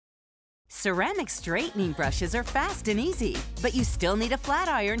Ceramic straightening brushes are fast and easy, but you still need a flat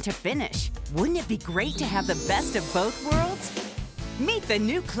iron to finish. Wouldn't it be great to have the best of both worlds? Meet the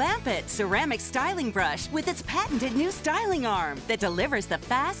new Clamp-It ceramic styling brush with its patented new styling arm that delivers the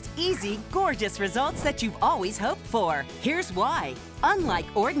fast, easy, gorgeous results that you've always hoped for. Here's why. Unlike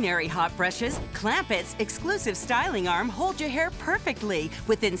ordinary hot brushes, Clamp-It's exclusive styling arm holds your hair perfectly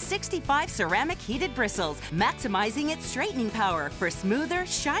within 65 ceramic heated bristles, maximizing its straightening power for smoother,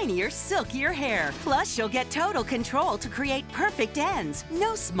 shinier, silkier hair. Plus, you'll get total control to create perfect ends.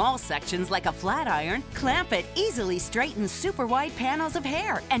 No small sections like a flat iron. Clamp-It easily straightens super wide panels of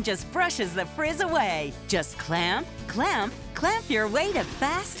hair and just brushes the frizz away. Just clamp, clamp, clamp your way to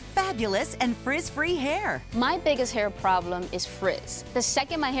fast, fabulous, and frizz-free hair. My biggest hair problem is frizz. The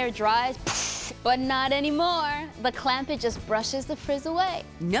second my hair dries, but not anymore. The Clamp-It just brushes the frizz away.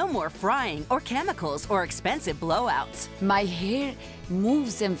 No more frying or chemicals or expensive blowouts. My hair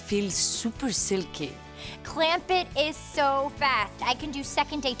moves and feels super silky. Clamp-It is so fast. I can do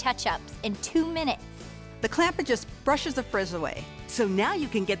second-day touch-ups in 2 minutes. The Clamp-It just brushes the frizz away. So now you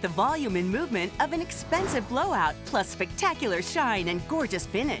can get the volume and movement of an expensive blowout, plus spectacular shine and gorgeous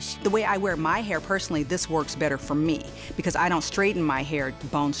finish. The way I wear my hair personally, this works better for me because I don't straighten my hair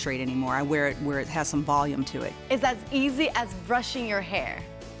bone straight anymore. I wear it where it has some volume to it. It's as easy as brushing your hair.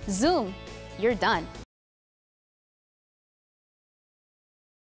 Zoom, you're done.